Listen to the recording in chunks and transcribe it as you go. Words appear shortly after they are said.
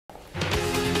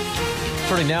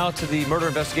Turning now to the murder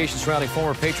investigation surrounding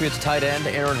former Patriots tight end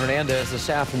Aaron Hernandez this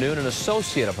afternoon. An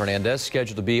associate of Hernandez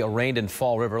scheduled to be arraigned in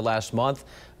Fall River last month.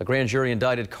 A grand jury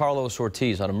indicted Carlos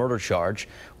Ortiz on a murder charge.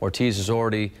 Ortiz has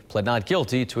already pled not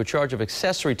guilty to a charge of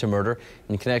accessory to murder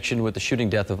in connection with the shooting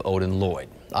death of Odin Lloyd.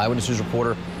 Eyewitness News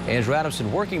reporter Andrew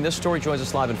Adamson working this story joins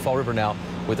us live in Fall River now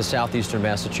with the Southeastern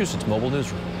Massachusetts Mobile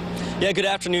Newsroom. Yeah, good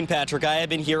afternoon, Patrick. I have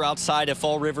been here outside of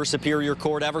Fall River Superior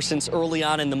Court ever since early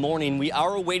on in the morning. We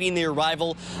are awaiting the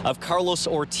arrival of Carlos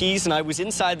Ortiz, and I was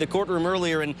inside the courtroom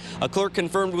earlier, and a clerk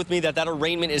confirmed with me that that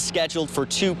arraignment is scheduled for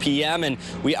 2 p.m., and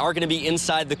we are going to be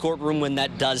inside the courtroom when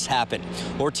that does happen.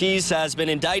 Ortiz has been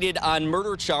indicted on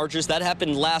murder charges. That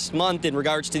happened last month in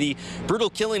regards to the brutal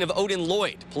killing of Odin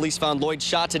Lloyd. Police found Lloyd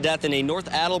shot to death in a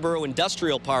North Attleboro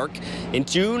industrial park in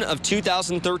June of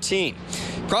 2013.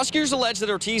 Prosecutors allege that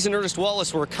Ortiz and Ernest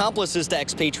Wallace were accomplices to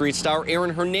ex-Patriot star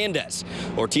Aaron Hernandez.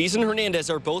 Ortiz and Hernandez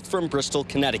are both from Bristol,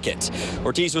 Connecticut.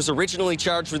 Ortiz was originally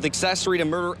charged with accessory to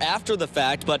murder after the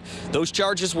fact, but those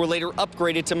charges were later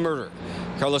upgraded to murder.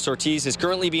 Carlos Ortiz is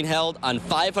currently being held on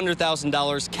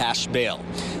 $500,000 cash bail.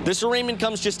 This arraignment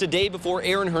comes just a day before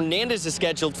Aaron Hernandez is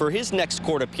scheduled for his next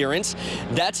court appearance.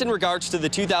 That's in regards to the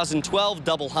 2012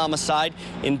 double homicide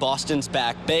in Boston's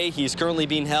Back Bay. He is currently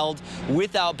being held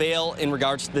without bail in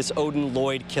regards to this Odin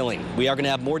Lloyd killing. We are going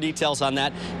to have more details on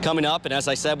that coming up, and as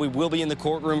I said, we will be in the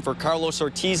courtroom for Carlos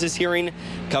Ortiz's hearing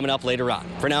coming up later on.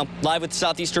 For now, live with the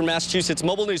Southeastern Massachusetts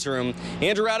Mobile Newsroom,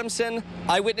 Andrew Adamson,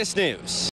 Eyewitness News.